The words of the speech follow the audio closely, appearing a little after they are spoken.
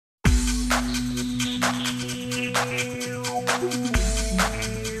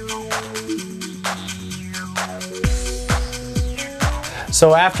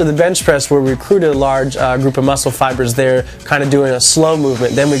So after the bench press, we recruited a large group of muscle fibers there, kind of doing a slow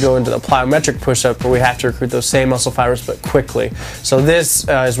movement. Then we go into the plyometric push-up, where we have to recruit those same muscle fibers but quickly. So this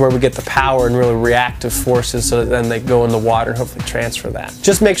is where we get the power and really reactive forces, so that then they go in the water and hopefully transfer that.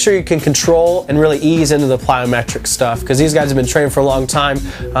 Just make sure you can control and really ease into the plyometric stuff, because these guys have been training for a long time.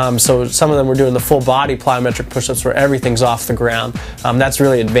 So some of them were doing the full body plyometric push-ups where everything's off the ground. That's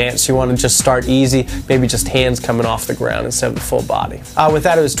really advanced. You want to just start easy, maybe just hands coming off the ground instead of the full body. With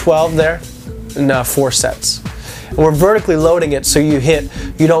that, it was 12 there and 4 sets. And we're vertically loading it, so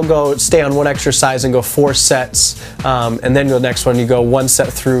you don't go stay on one exercise and go 4 sets and then go the next one. You go 1 set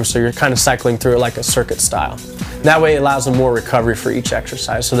through, so you're kind of cycling through it like a circuit style. That way it allows them more recovery for each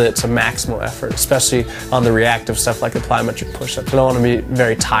exercise, so that it's a maximal effort, especially on the reactive stuff like the plyometric push-ups. You don't want to be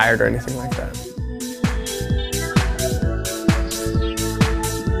very tired or anything like that.